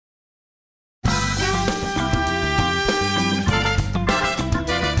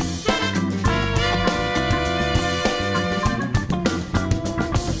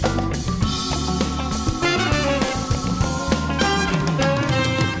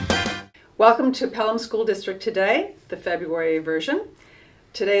Welcome to Pelham School District Today, the February version.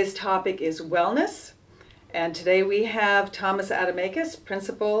 Today's topic is wellness, and today we have Thomas Adamakis,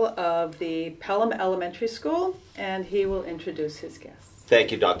 principal of the Pelham Elementary School, and he will introduce his guests.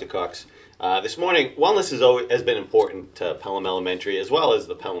 Thank you, Dr. Cox. This morning, wellness has been important to Pelham Elementary as well as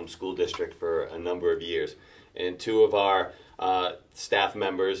the Pelham School District for a number of years. And two of our staff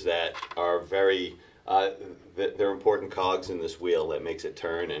members that are they're important cogs in this wheel that makes it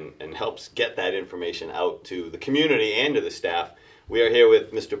turn and helps get that information out to the community and to the staff. We are here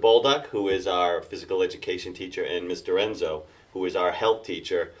with Mr. Bolduck, who is our physical education teacher, and Mr. Enzo, who is our health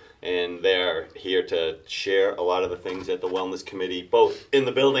teacher. And they're here to share a lot of the things that the Wellness Committee, both in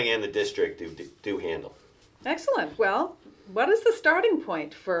the building and the district, do handle. Excellent. Well, what is the starting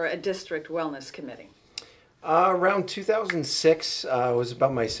point for a district wellness committee? Around 2006, was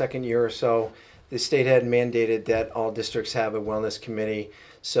about my second year or so. The state had mandated that all districts have a wellness committee,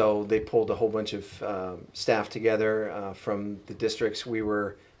 so they pulled a whole bunch of staff together from the districts. We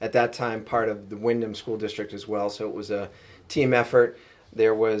were, at that time, part of the Windham School District as well, so it was a team effort.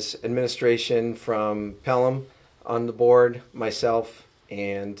 There was administration from Pelham on the board, myself,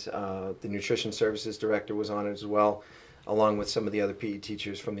 and the nutrition services director was on it as well, along with some of the other PE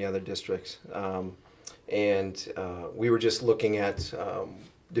teachers from the other districts. We were just looking at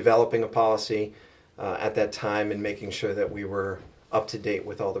developing a policy at that time and making sure that we were up to date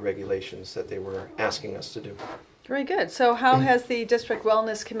with all the regulations that they were asking us to do. Very good. So how has the District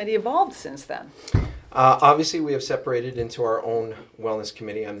Wellness Committee evolved since then? Obviously, we have separated into our own wellness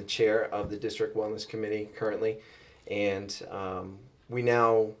committee. I'm the chair of the District Wellness Committee currently, and we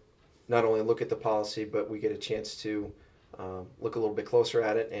now not only look at the policy, but we get a chance to look a little bit closer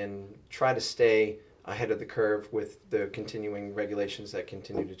at it and try to stay ahead of the curve with the continuing regulations that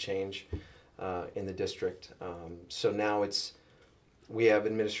continue to change in the district. So now we have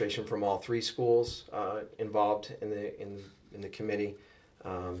administration from all three schools involved in the committee.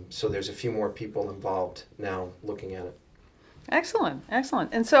 So there's a few more people involved now looking at it. Excellent, excellent.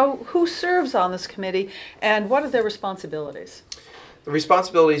 And so who serves on this committee and what are their responsibilities? The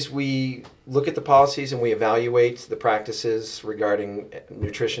responsibilities, we look at the policies and we evaluate the practices regarding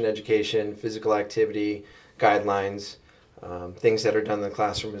nutrition education, physical activity, guidelines, things that are done in the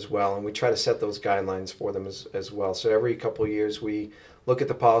classroom as well, and we try to set those guidelines for them as well. So every couple of years we look at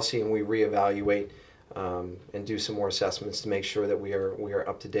the policy and we reevaluate and do some more assessments to make sure that we are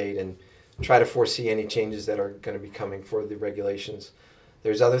up to date and try to foresee any changes that are going to be coming for the regulations.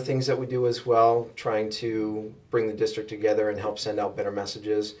 There's other things that we do as well, trying to bring the district together and help send out better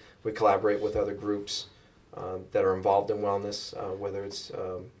messages. We collaborate with other groups that are involved in wellness, whether it's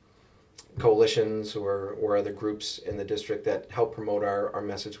coalitions or other groups in the district that help promote our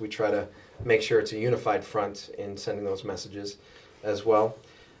message. We try to make sure it's a unified front in sending those messages as well.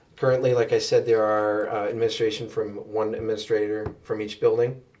 Currently, like I said, there are administration from one administrator from each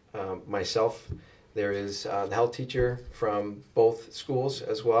building, myself. There is the health teacher from both schools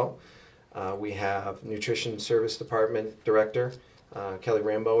as well. We have nutrition service department director, Kelly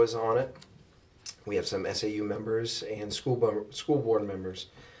Rambo is on it. We have some SAU members and school board members.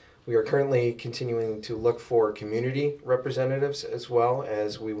 We are currently continuing to look for community representatives as well,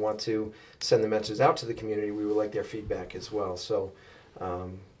 as we want to send the messages out to the community. We would like their feedback as well. So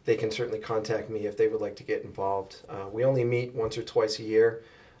they can certainly contact me if they would like to get involved. We only meet once or twice a year.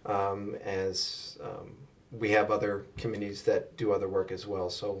 As we have other committees that do other work as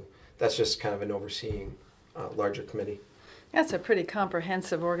well. So that's just kind of an overseeing larger committee. That's a pretty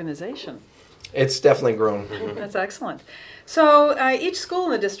comprehensive organization. It's definitely grown. That's excellent. So each school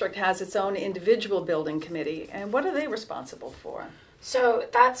in the district has its own individual building committee, and what are they responsible for? So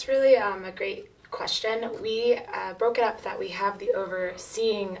that's really a great question. We broke it up that we have the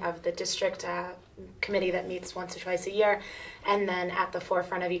overseeing of the district committee that meets once or twice a year, and then at the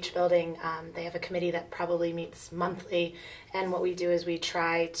forefront of each building they have a committee that probably meets monthly, and what we do is we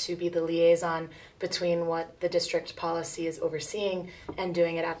try to be the liaison between what the district policy is overseeing and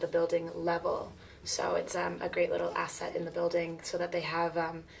doing it at the building level. So it's a great little asset in the building so that they have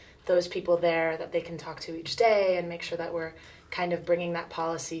those people there that they can talk to each day and make sure that we're kind of bringing that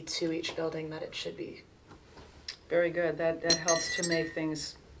policy to each building that it should be. Very good. That helps to make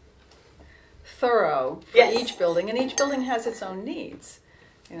things thorough for Yes. each building, and each building has its own needs.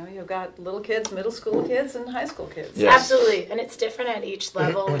 You know, you've got little kids, middle school kids, and high school kids. Yes. Absolutely, and it's different at each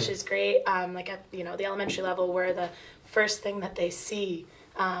level, which is great. Like at the elementary level, we're the first thing that they see,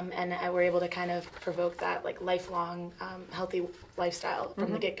 and we're able to kind of provoke that like lifelong healthy lifestyle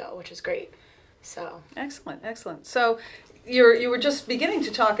from the get-go, which is great. So Excellent, excellent. So you were just beginning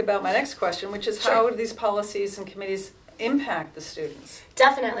to talk about my next question, which is how do these policies and committees impact the students?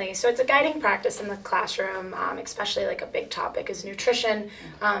 Definitely. So it's a guiding practice in the classroom, especially like a big topic is nutrition,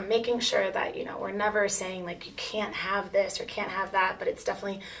 making sure that, we're never saying like you can't have this or can't have that, but it's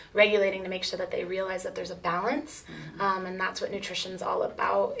definitely regulating to make sure that they realize that there's a balance. And that's what nutrition's all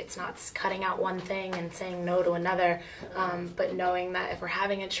about. It's not cutting out one thing and saying no to another, but knowing that if we're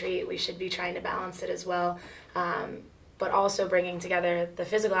having a treat, we should be trying to balance it as well. But also bringing together the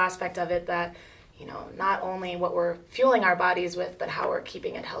physical aspect of it, that not only what we're fueling our bodies with, but how we're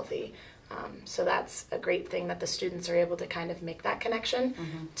keeping it healthy. So that's a great thing that the students are able to kind of make that connection,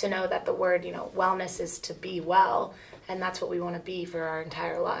 to know that the word, wellness is to be well, and that's what we want to be for our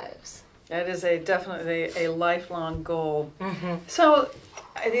entire lives. That is definitely a lifelong goal. So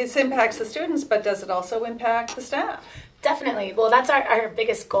this impacts the students, but does it also impact the staff? Definitely. Well, that's our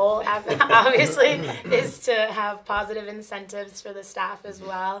biggest goal, obviously, is to have positive incentives for the staff as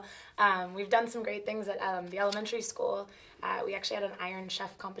well. We've done some great things at the elementary school. We actually had an Iron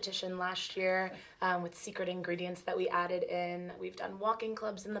Chef competition last year with secret ingredients that we added in. We've done walking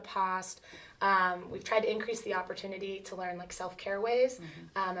clubs in the past. We've tried to increase the opportunity to learn like self-care ways.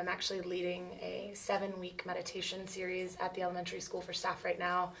 I'm actually leading a 7-week meditation series at the elementary school for staff right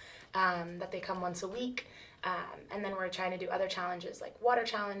now, that they come once a week. And then we're trying to do other challenges like water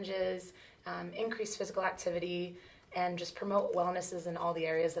challenges, increase physical activity, and just promote wellnesses in all the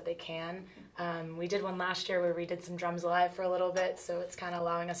areas that they can. We did one last year where we did some drums live for a little bit, so it's kind of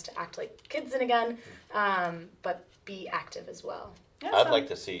allowing us to act like kids again, but be active as well. Yeah, I'd like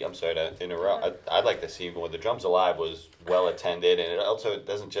to see, I'm sorry to interrupt, I'd like to see when the Drums Alive was well attended, and it also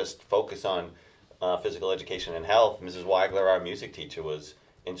doesn't just focus on physical education and health. Mrs. Weigler, our music teacher, was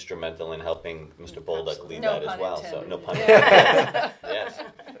instrumental in helping Mr. Bolduck lead that as well. So no pun intended. Yes.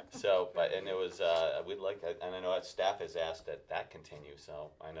 So, and it was we'd like, and I know that staff has asked that continue.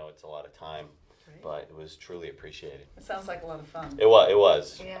 So I know it's a lot of time, but it was truly appreciated. It sounds like a lot of fun. It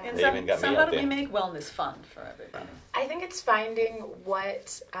was. Yeah. And They even got me how out do we there. make wellness fun for everybody? I think it's finding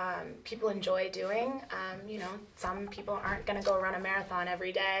what people enjoy doing. Some people aren't going to go run a marathon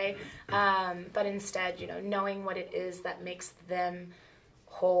every day, but instead, knowing what it is that makes them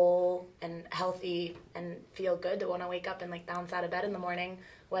whole and healthy and feel good to want to wake up and like bounce out of bed in the morning,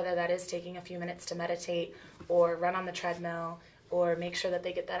 whether that is taking a few minutes to meditate or run on the treadmill or make sure that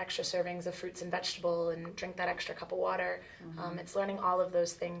they get that extra servings of fruits and vegetable and drink that extra cup of water. It's learning all of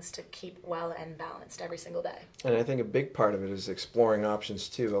those things to keep well and balanced every single day. And I think a big part of it is exploring options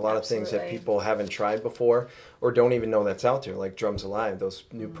too. A lot of things that Absolutely. people haven't tried before or don't even know that's out there, like Drums Alive, those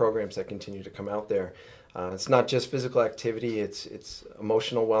new programs that continue to come out there. It's not just physical activity, it's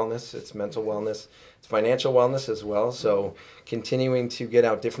emotional wellness, it's mental wellness, it's financial wellness as well. So continuing to get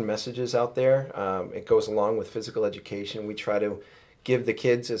out different messages out there, it goes along with physical education. We try to give the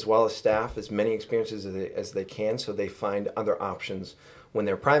kids as well as staff as many experiences as they can, so they find other options. When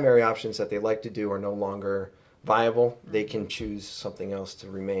their primary options that they like to do are no longer viable, they can choose something else to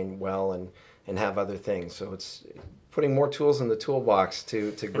remain well and have other things. So it's putting more tools in the toolbox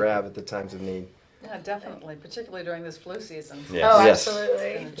to grab at the times of need. Yeah, definitely, particularly during this flu season. Yes. Oh, Yes. absolutely.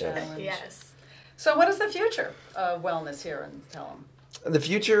 It's been a challenge. Yes. So what is the future of wellness here in Pelham? The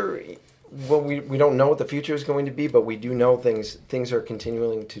future, well, we don't know what the future is going to be, but we do know things are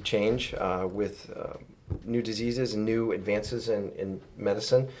continuing to change with new diseases and new advances in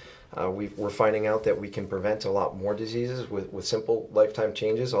medicine. We're finding out that we can prevent a lot more diseases with simple lifetime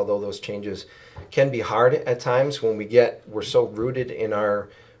changes, although those changes can be hard at times when we're so rooted in our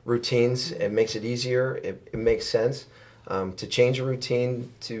routines. It makes it easier. It makes sense to change a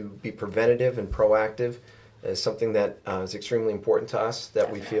routine, to be preventative and proactive is something that is extremely important to us, that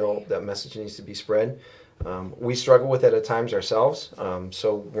Definitely. we feel that message needs to be spread. We struggle with it at times ourselves,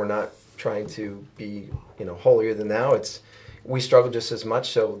 so we're not trying to be holier than thou. We struggle just as much,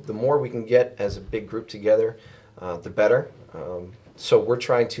 so the more we can get as a big group together, the better. So we're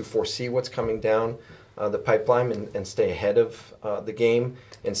trying to foresee what's coming down the pipeline and stay ahead of the game.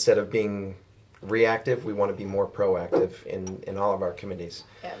 Instead of being reactive, we want to be more proactive in all of our committees.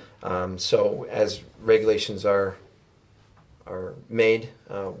 Yeah. So as regulations are made,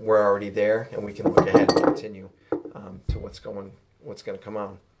 we're already there, and we can look ahead and continue to what's going to come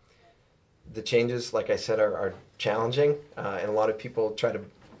on. The changes, like I said, are challenging, and a lot of people try to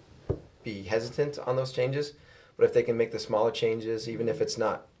be hesitant on those changes. But if they can make the smaller changes, even if it's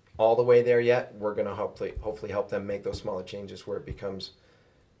not all the way there yet, we're going to hopefully help them make those smaller changes where it becomes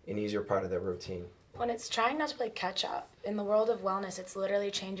an easier part of their routine. When it's trying not to play catch up in the world of wellness, it's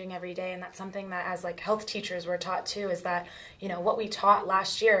literally changing every day, and that's something that as like health teachers we're taught too, is that what we taught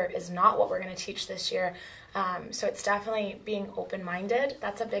last year is not what we're going to teach this year. So it's definitely being open-minded.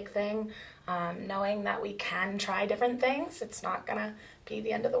 That's a big thing. knowing that we can try different things. It's not going to be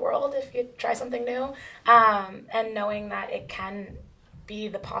the end of the world if you try something new, and knowing that it can be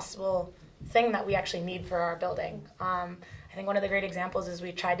the possible thing that we actually need for our building. I think one of the great examples is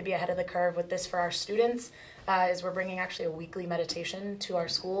we tried to be ahead of the curve with this for our students, is we're bringing actually a weekly meditation to our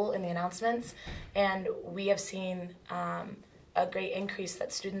school in the announcements, and we have seen a great increase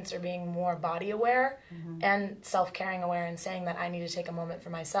that students are being more body aware and self-caring aware, and saying that I need to take a moment for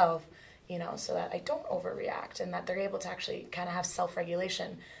myself, so that I don't overreact, and that they're able to actually kind of have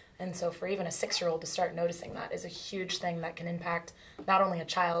self-regulation. And so for even a 6-year-old to start noticing that is a huge thing that can impact not only a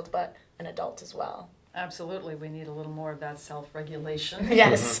child, but an adult as well. Absolutely. We need a little more of that self-regulation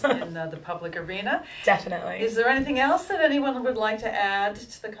Yes. in the public arena. Definitely. Is there anything else that anyone would like to add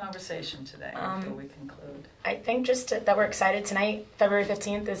to the conversation today before we conclude? I think that we're excited tonight. February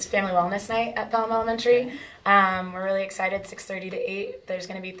 15th is Family Wellness Night at Pelham Elementary. We're really excited. 6:30 to 8. There's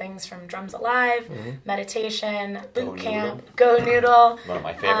going to be things from Drums Alive, meditation, boot camp, Go Noodle. One of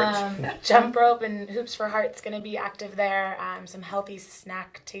my favorites. Jump rope and Hoops for Heart's going to be active there. Some healthy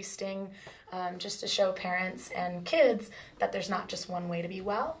snack tasting, just to show parents and kids that there's not just one way to be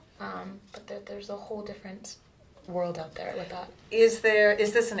well, but that there's a whole different world out there with that. Is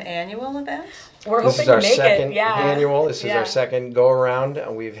this an annual event? We're This hoping is our to make second it. Yeah. annual. This is our second go around.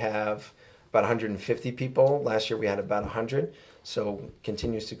 We have about 150 people. Last year we had about 100. So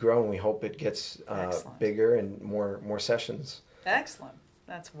continues to grow, and we hope it gets bigger and more sessions. Excellent.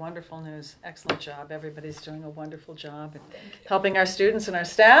 That's wonderful news. Excellent job. Everybody's doing a wonderful job in helping our students and our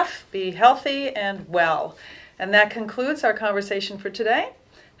staff be healthy and well. And that concludes our conversation for today.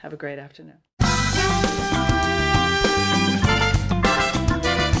 Have a great afternoon.